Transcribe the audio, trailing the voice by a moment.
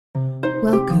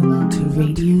Welcome to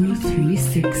Radio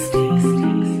 360,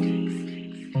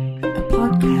 a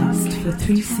podcast for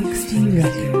 360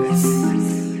 Records.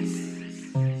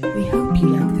 We hope you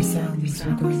like the sounds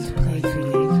we're going to play for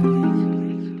you.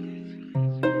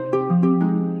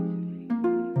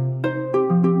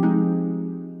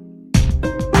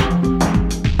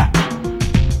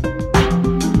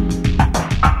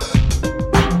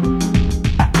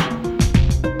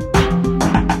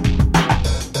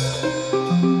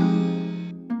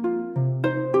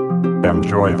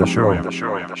 Enjoy the show.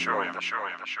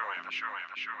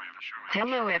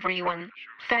 Hello everyone.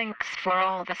 Thanks for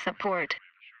all the support.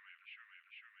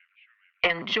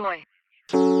 Enjoy.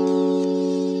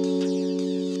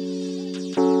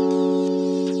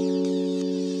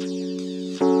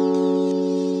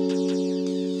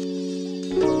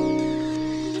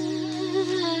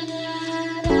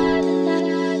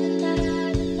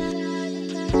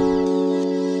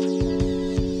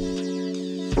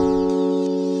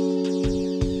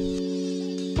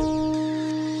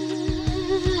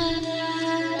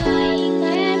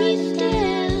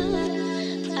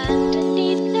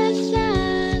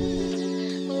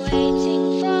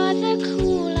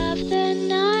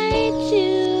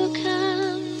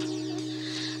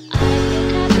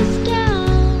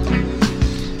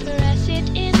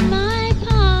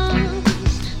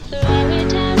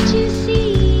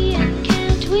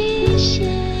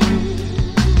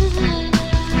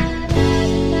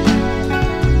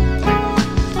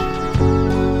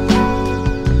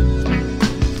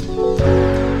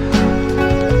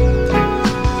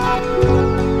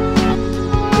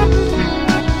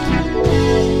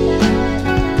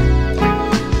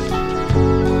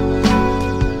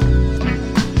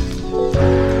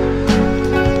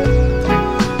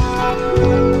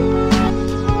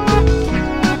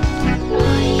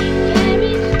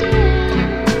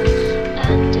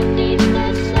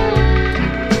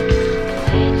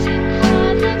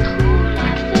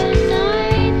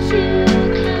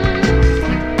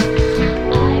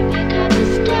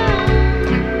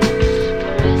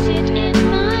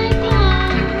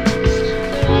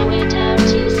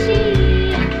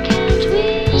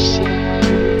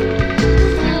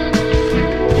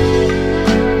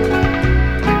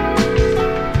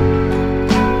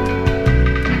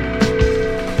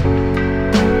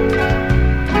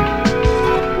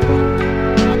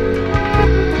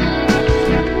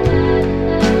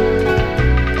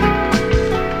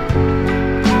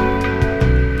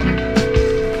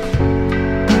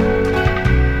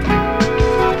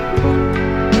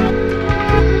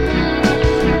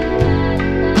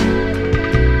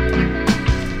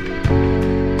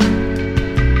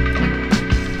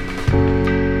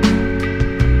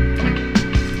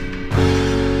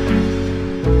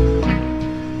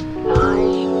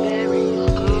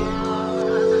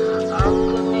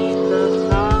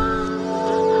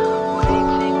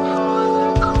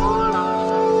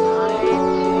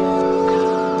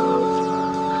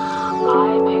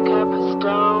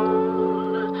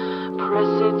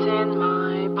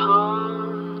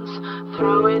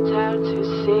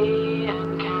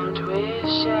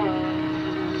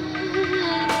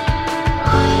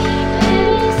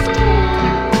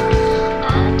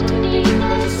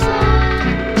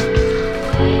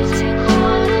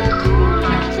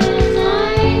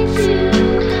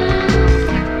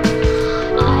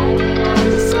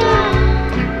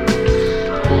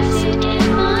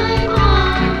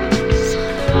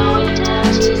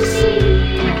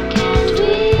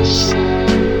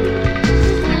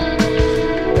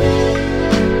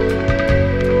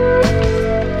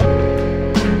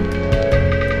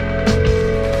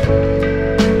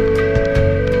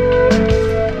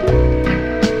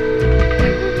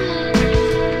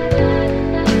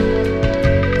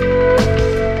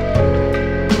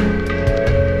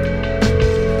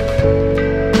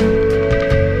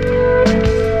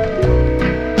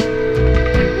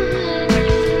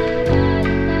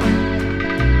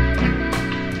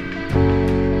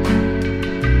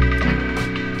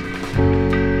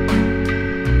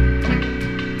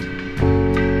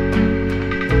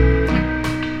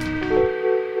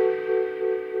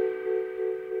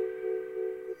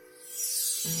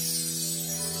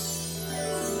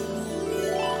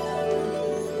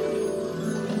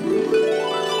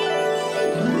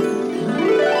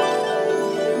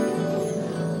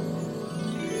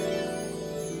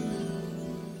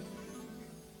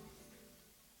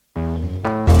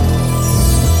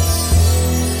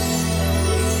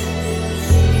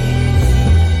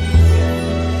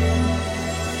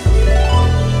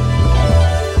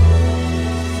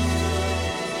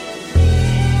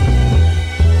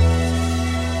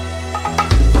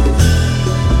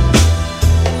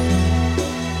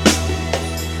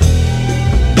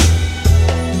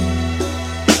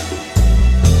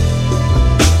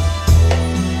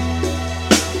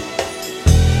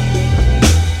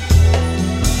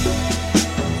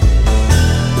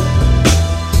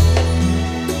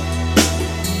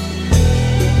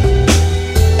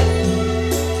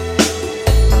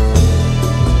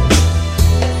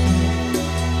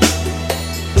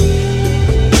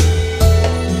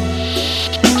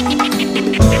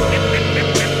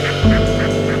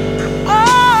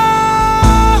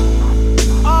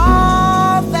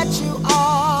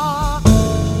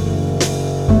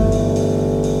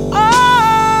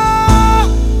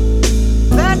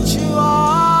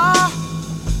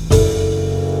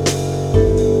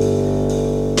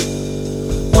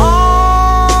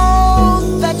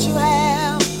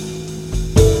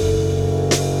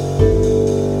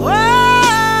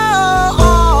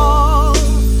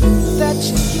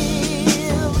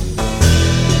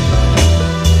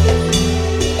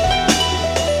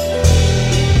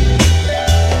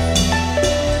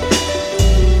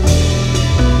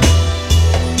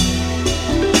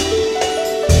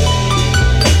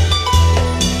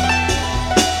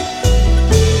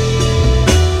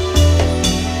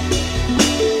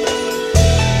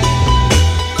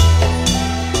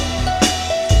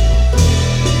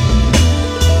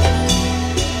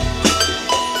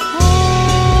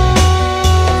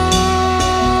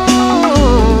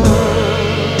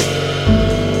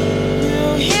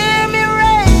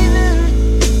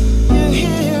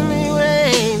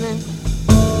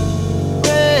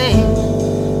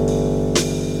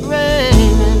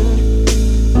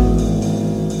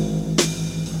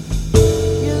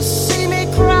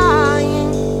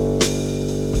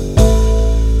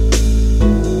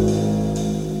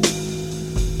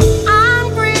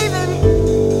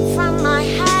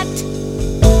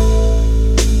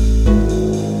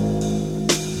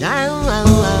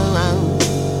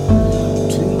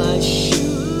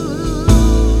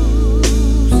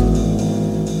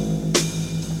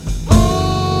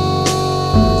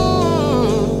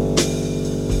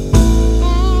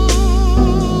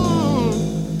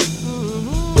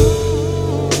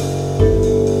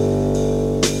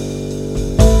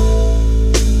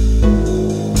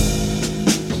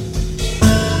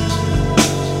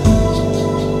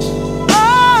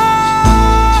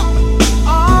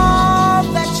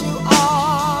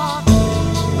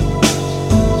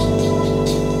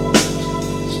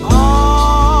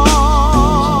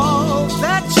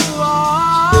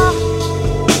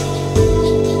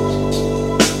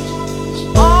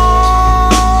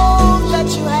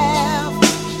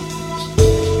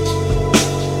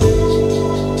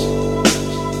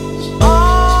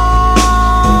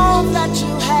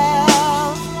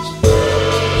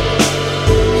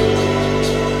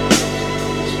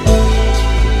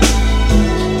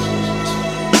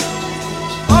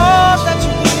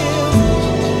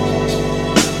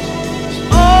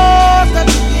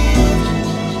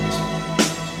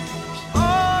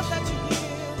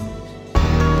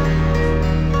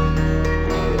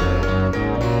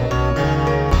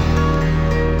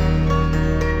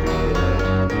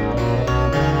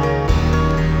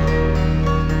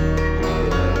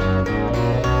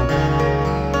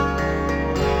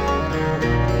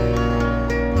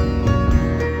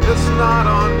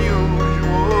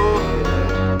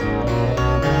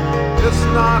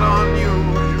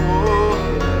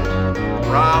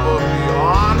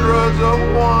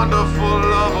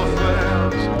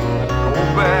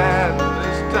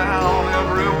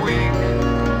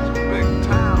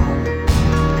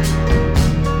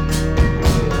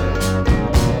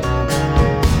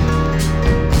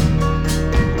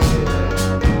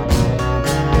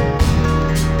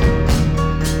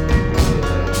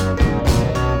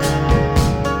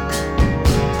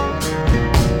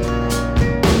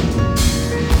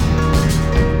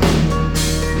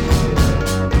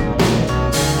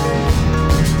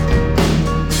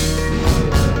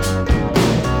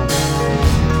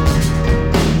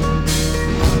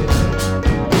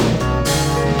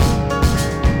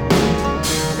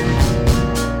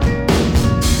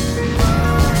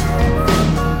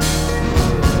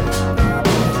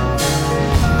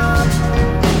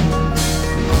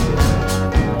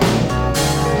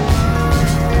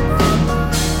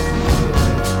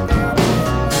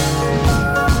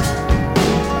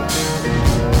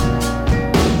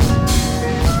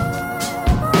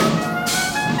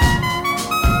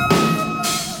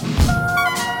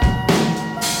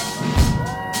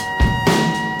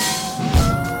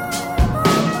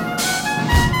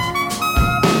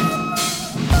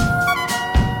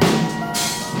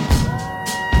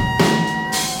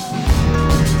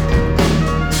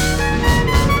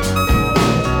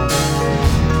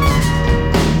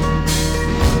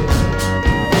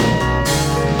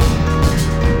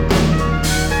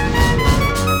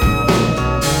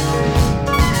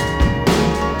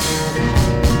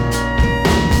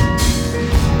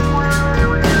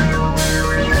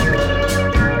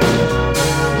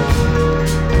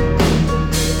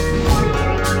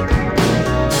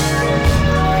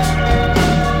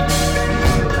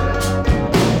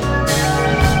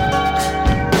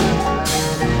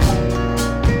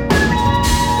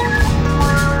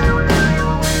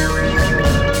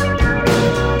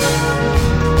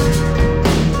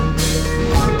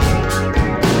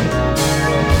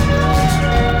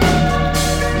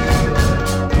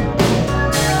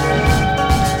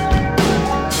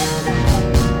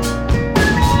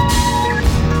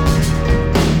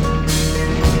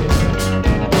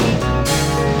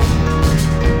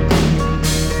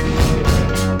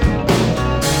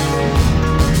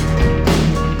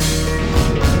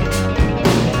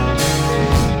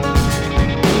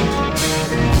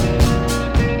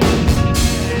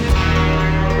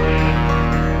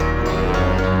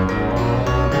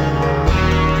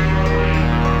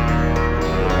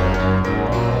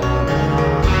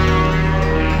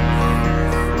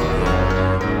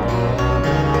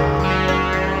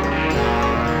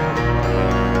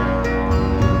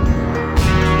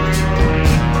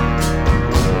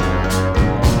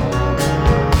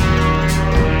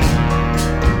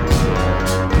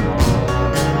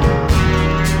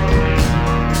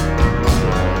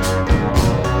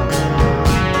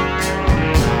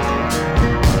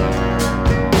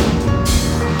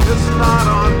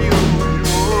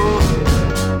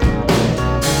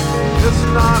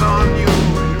 not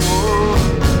unusual.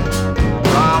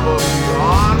 Probably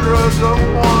hundreds of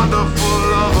wonderful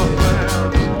love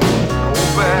affairs. No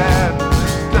bad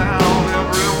down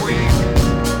every week.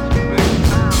 Big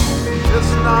town.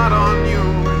 It's not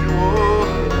unusual.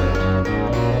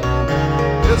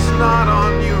 It's not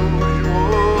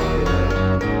unusual.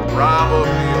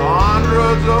 Probably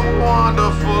hundreds of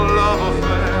wonderful love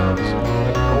affairs.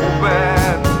 No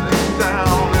bad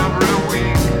down every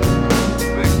week.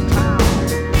 Big town.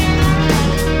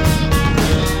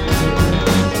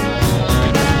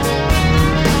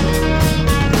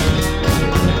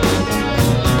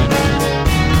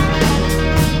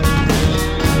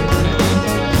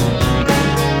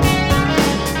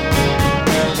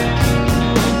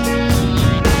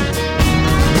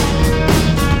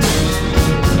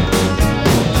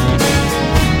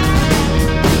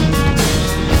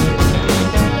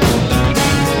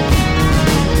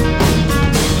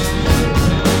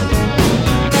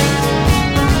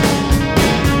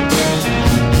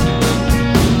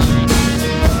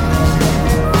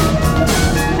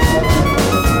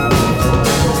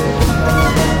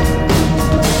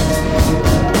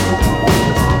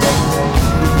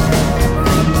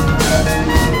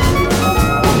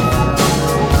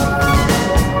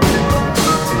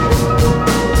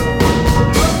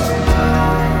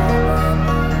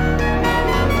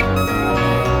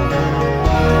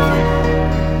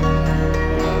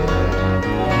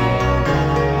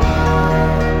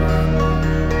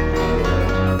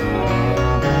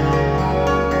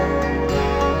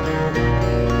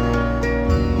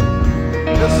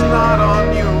 It's not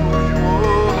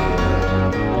unusual.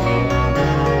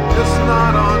 It's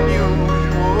not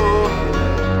unusual.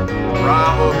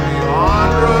 Probably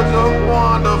hundreds of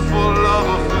wonderful love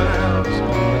affairs.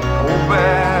 No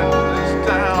bad is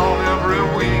down every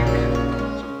week.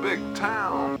 It's a big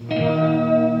town.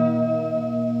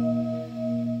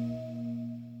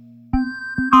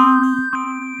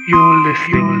 You're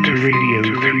listening to Radio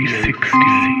 360.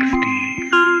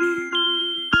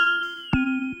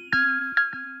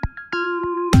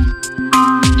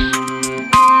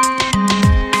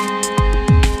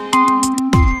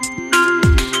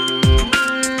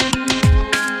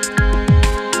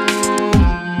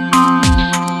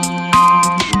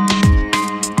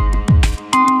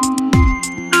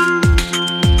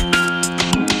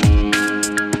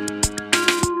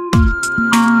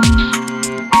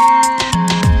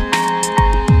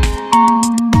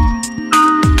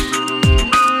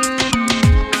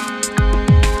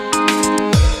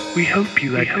 We hope you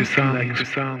like the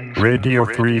songs. Radio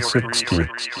 360.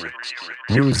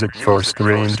 Music for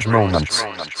strange moments.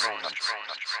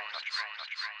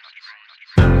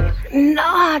 No,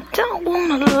 I don't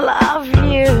wanna love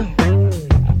you,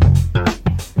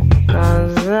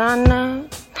 'cause I know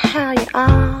how you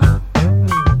are.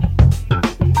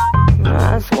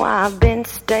 That's why I've been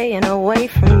staying away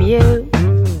from you.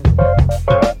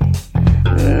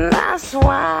 That's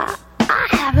why I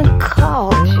haven't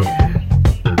called you,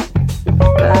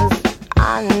 'cause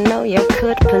I know you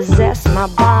could possess my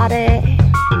body.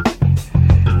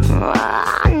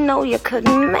 I know you could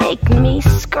make me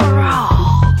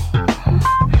scrawl.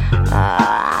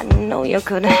 I know you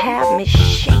could have me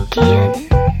shaking.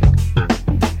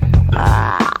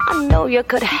 I know you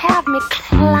could have me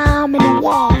climbing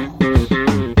walls.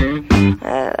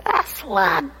 That's why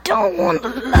I don't want to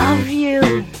love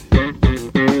you.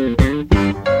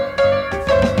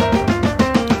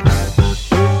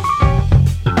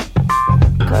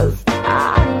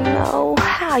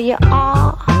 You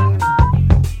are.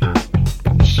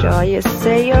 Sure, you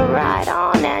say you're right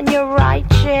on and you're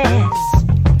righteous,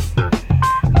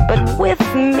 but with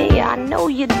me I know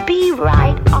you'd be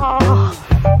right off,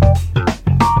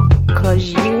 'cause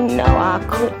you know I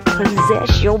could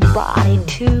possess your body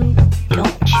too,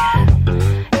 don't you?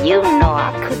 You know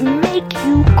I could make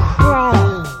you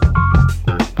crawl,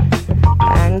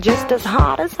 and just as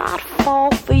hard as I'd fall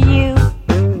for you,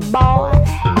 boy,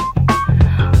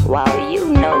 well, you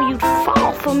know you'd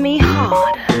fall for me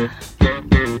harder.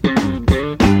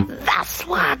 That's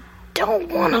why I don't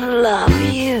wanna love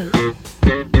you.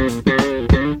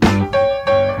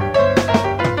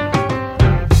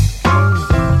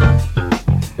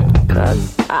 'Cause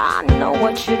I know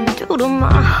what you do to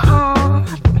my heart.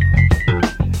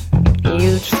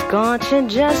 You scorch it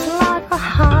just like a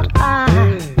hot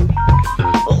iron.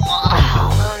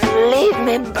 Leave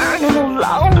me burning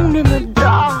alone in the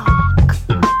dark.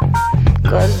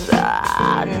 'Cause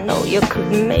I know you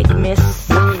could make me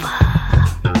suffer.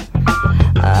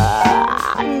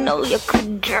 I know you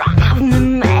could drive me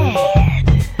mad.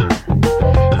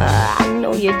 I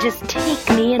know you just take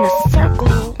me in a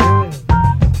circle.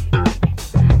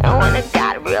 And when it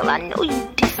got real, I know you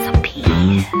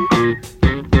disappear.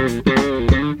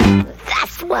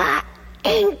 That's why I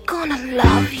ain't gonna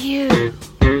love you.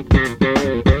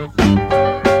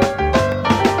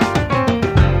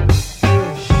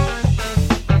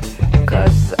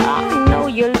 Cause I know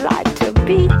you like to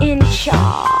be in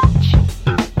charge.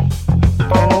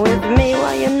 And with me,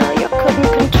 well, you know you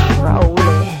couldn't control it,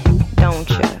 don't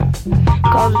you?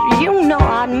 Cause you know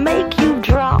I'd make you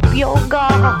drop your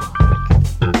guard.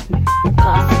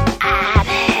 Cause I'd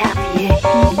have you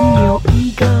eating your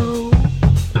ego.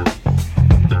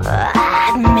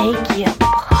 I'd make you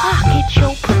pocket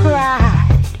your pride.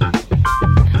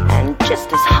 And just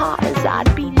as hard as I'd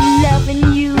be loving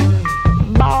you,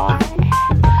 boy,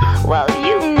 well,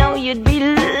 you know you'd be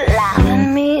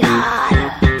loving me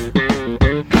harder.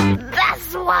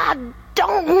 That's why I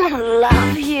don't wanna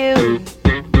love you.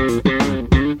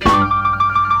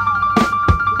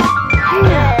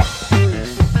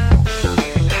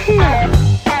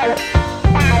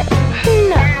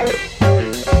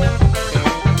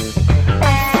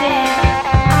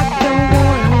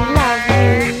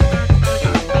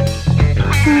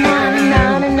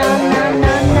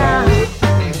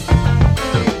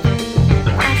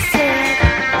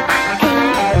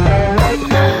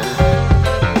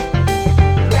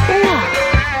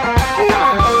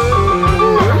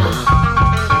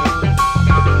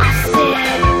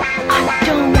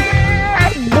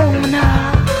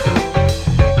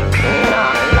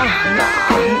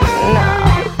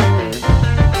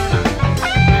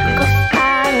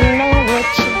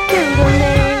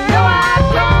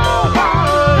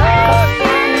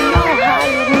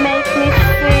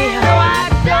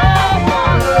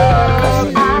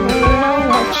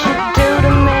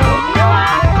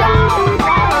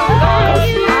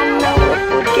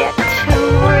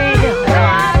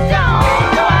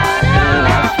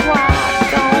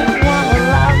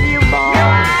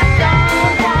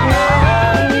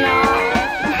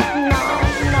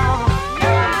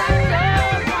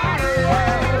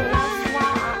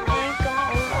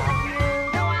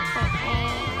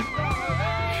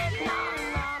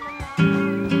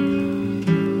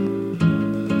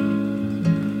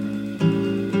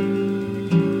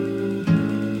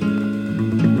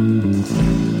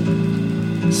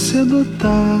 Cedo ou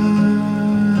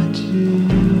tarde,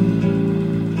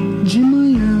 de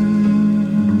manhã,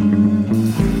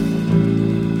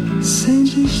 sem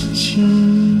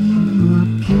destino, a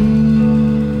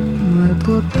pino é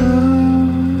total,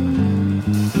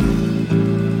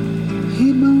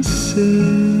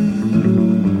 ribanceiro,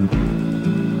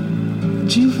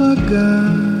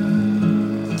 devagar,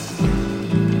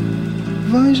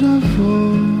 vai já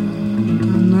volta,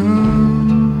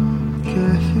 não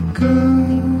quer ficar.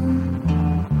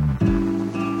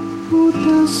 O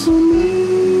teu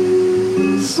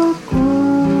sumiço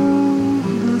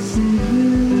acorda sem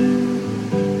ver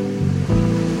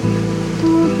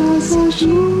todas as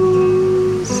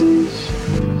luzes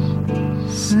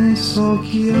sem sol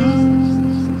que há.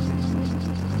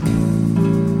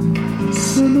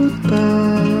 Cedo ou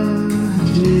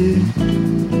tarde,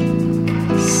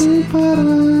 sem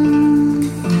parar,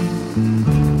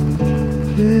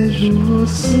 vejo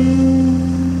você.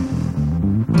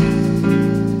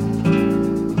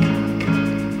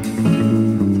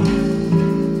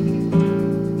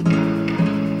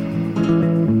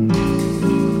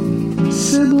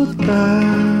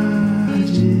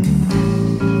 Tarde,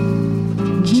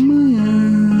 de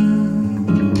manhã,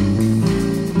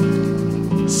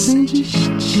 sem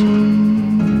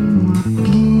destino, a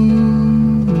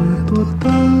pina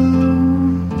total,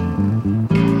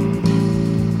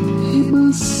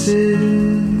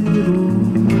 ribanceiro,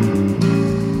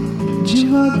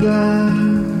 devagar,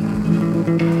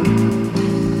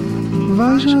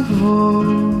 vai já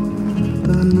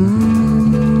volta,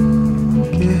 não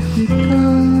quer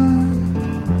ficar.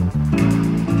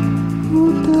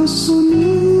 O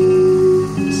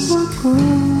sumiço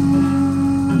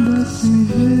acorda sem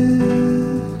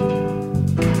ver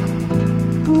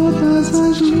todas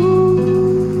as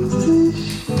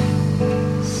luzes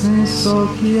sem sol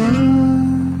que há.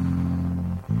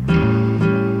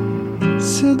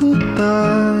 Cedo ou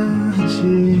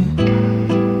tarde,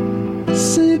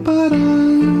 sem parar,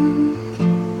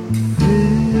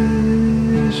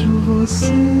 vejo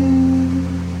você.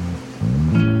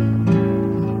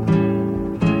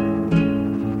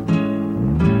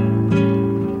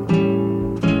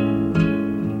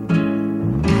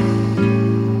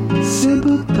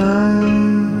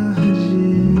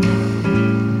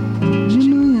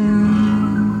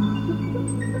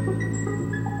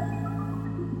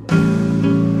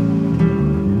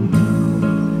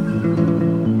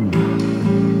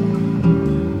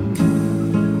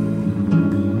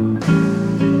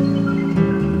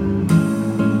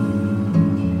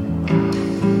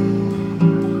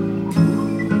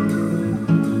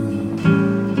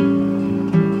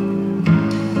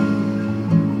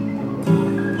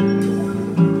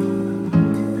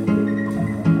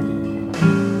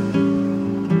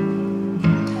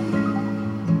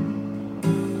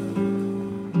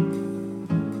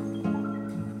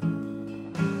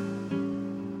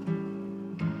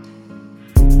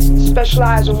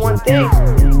 specialize in one thing.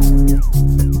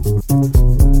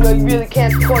 No, you really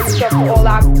can't call yourself all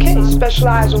out. Can't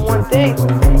specialize in one thing.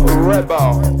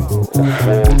 Rebel. No,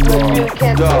 you really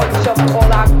can't call yourself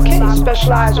all out. Can't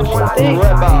specialize in one thing.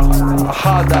 Rebel.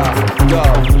 Harder. Go.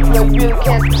 No, you really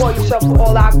can't call yourself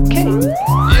all out. Can't.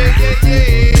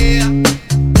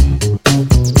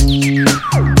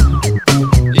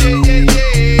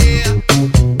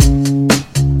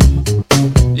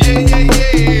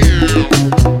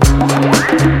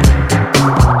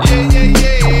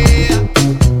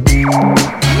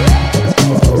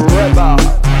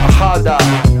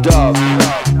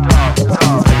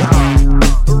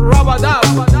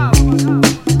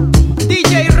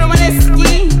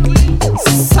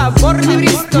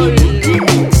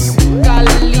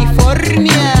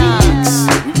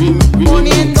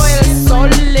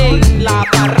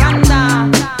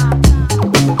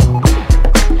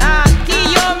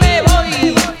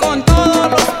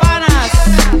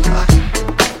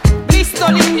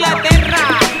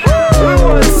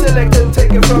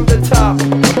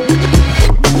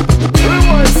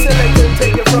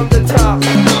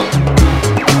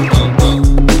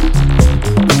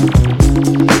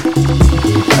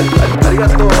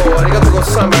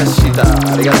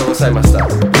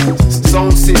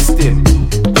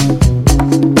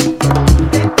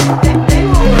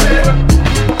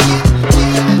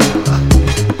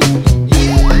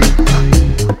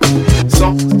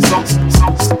 Sound system.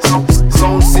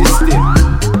 Sound system.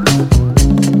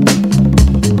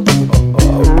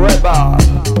 Rebel.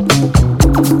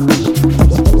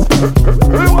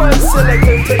 Rewind select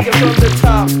and take it from the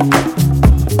top.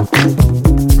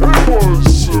 Rewind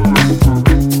select.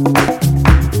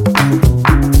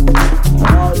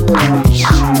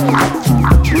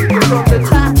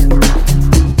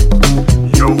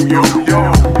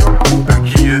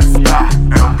 Aquí está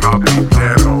el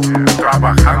capitero,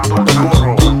 trabajando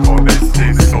duro con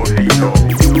este sonido.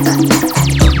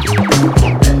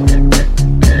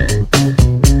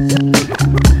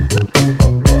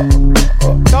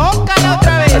 Tócala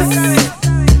otra vez.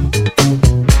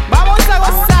 Vamos a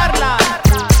gozarla.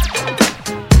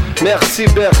 Merci,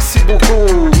 merci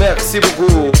beaucoup, merci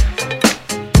beaucoup.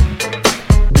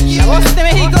 La voz de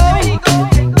México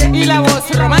y la voz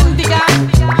romántica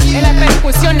en las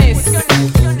percusiones.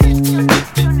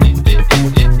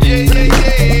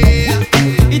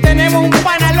 Y tenemos un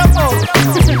pana loco.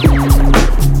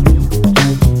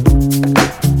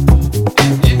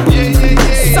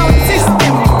 Sound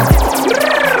system.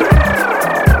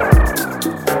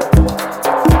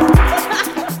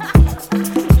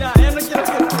 Ya no quiero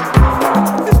que...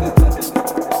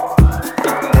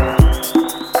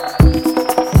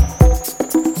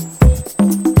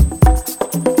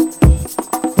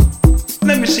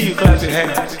 Let me see you clap your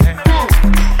hands.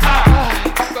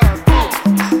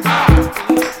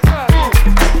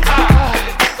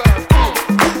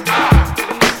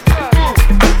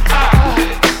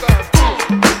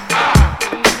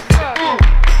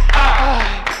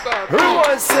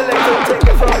 Rewind select and take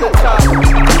it from the top.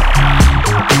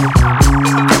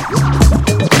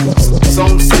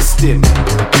 Sound system.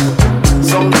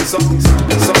 Sound.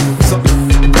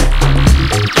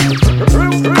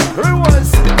 Rewind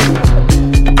select.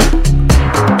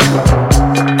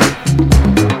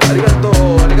 Arigato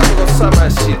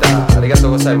gozaimashita. Arigato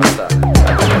gozaimashita.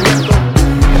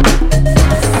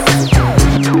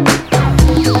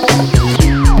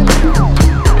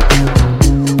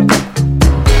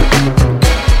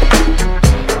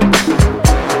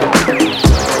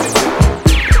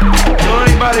 Don't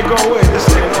anybody go away. This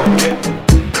ain't okay.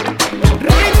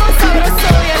 Ritmo sabroso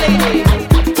y alegre.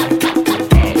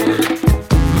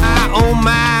 My oh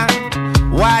my,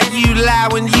 why you lie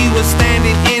when you were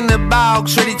standing in the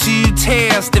box ready to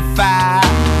testify?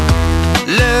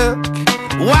 Look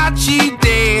what you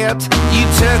did. You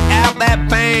took out that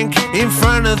bank in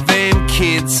front of them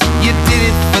kids. You did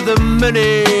it for the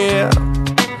money,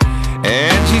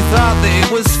 and you thought that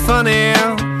it was funny.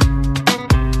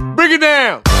 Bring it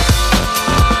down.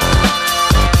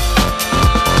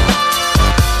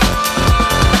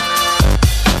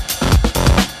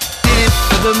 Did it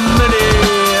for the money,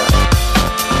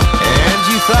 and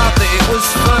you thought that it was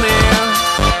funny.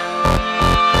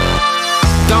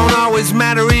 Don't always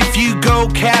matter if you go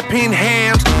cap in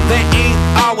hand. There ain't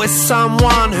always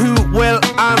someone who will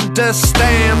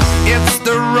understand. It's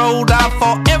the road out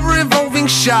for ever evolving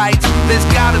shite. There's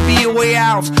gotta be a way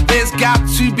out. There's got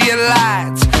to be a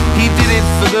light. He did it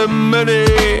for the money,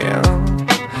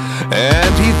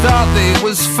 and he thought that it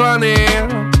was funny.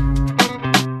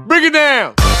 Bring it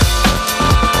down.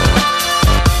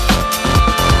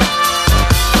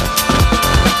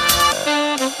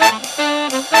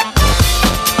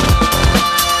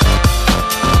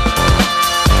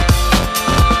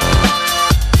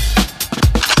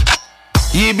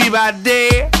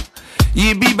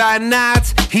 by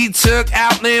night. He took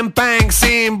out them banks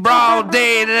in broad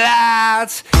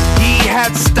daylight. He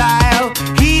had style,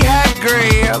 he had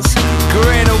grace.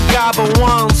 Gretel Garbo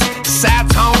once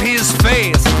sat on his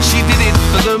face. She did it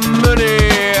for the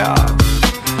money,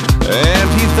 and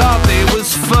he thought it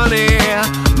was funny.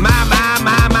 My.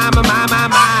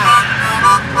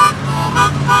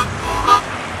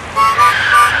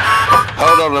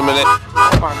 Hold on a minute.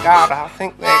 Oh my God, I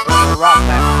think they're gonna rob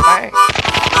that bank.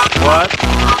 What?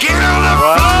 Get on the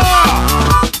floor!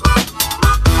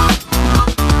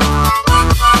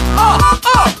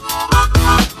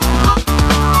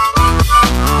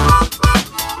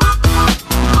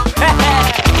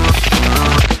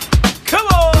 Come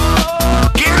on!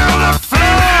 Get on the floor!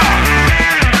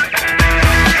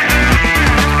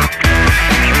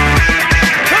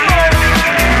 Come on!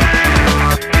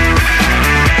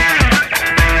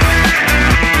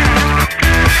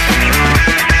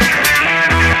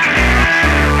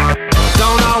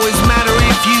 Don't always matter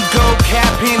if you go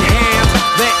cap in hand.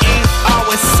 There ain't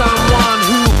always someone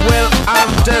who will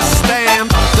understand.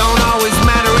 Don't always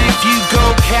matter if you go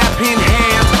cap in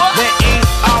hand. There ain't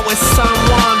always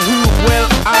someone who will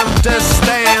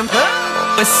understand.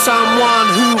 There's someone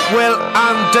who will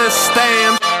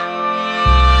understand.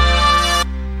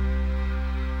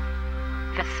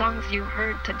 The songs you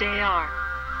heard today are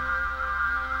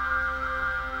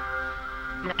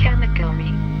Mechanical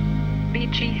Me,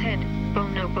 Beachy Head,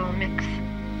 Bonobo Mix,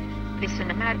 The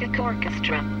Cinematic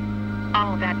Orchestra,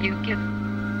 All That You Give,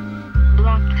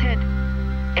 Blockhead,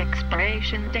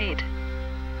 Expiration Date,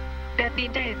 Betty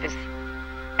Davis,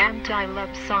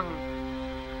 Anti-Love Song,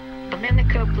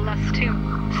 Domenico Plus 2,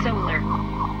 Solar,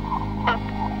 Up,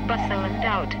 Bustle and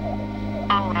Out,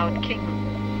 All Out King,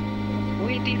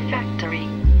 Weedy Factory,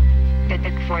 Did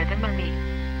It For The Money.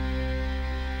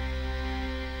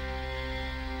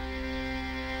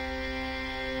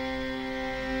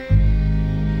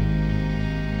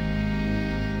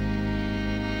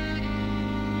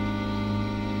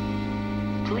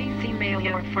 Please email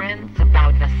your friends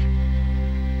about this.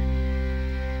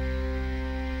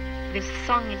 This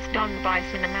song is done by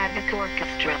Cinematic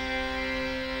Orchestra.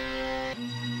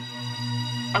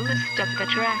 A list of the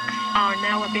tracks are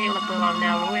now available on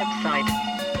our website.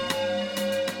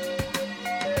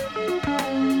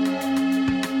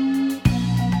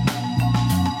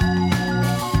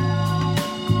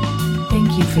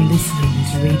 Thank you for listening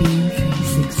to Radio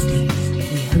 360. We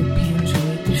hope you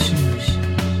enjoyed the show.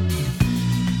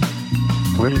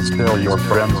 Please tell your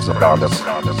friends about us.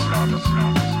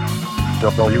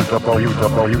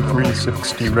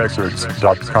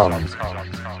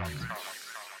 www.360records.com